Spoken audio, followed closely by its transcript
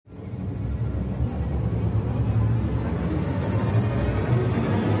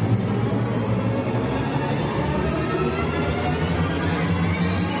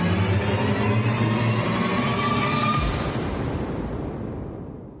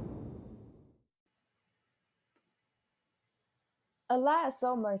Allah is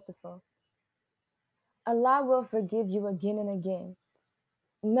so merciful. Allah will forgive you again and again.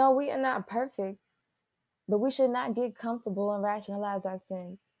 No, we are not perfect, but we should not get comfortable and rationalize our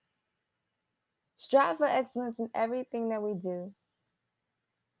sins. Strive for excellence in everything that we do.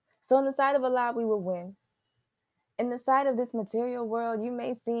 So, in the sight of Allah, we will win. In the sight of this material world, you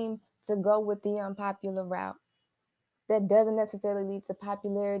may seem to go with the unpopular route. That doesn't necessarily lead to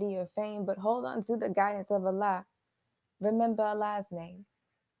popularity or fame, but hold on to the guidance of Allah. Remember Allah's name.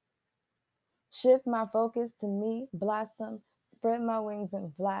 Shift my focus to me, blossom, spread my wings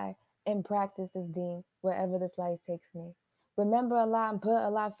and fly, and practice this deen wherever this life takes me. Remember Allah and put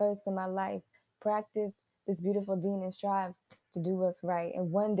Allah first in my life. Practice this beautiful deen and strive to do what's right.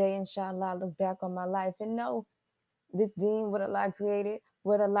 And one day, inshallah, look back on my life and know this deen, what Allah created,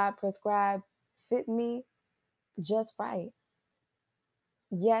 what Allah prescribed, fit me just right.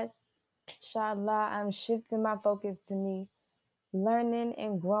 Yes, inshallah, I'm shifting my focus to me, learning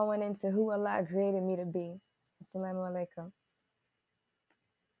and growing into who Allah created me to be. Assalamu alaikum.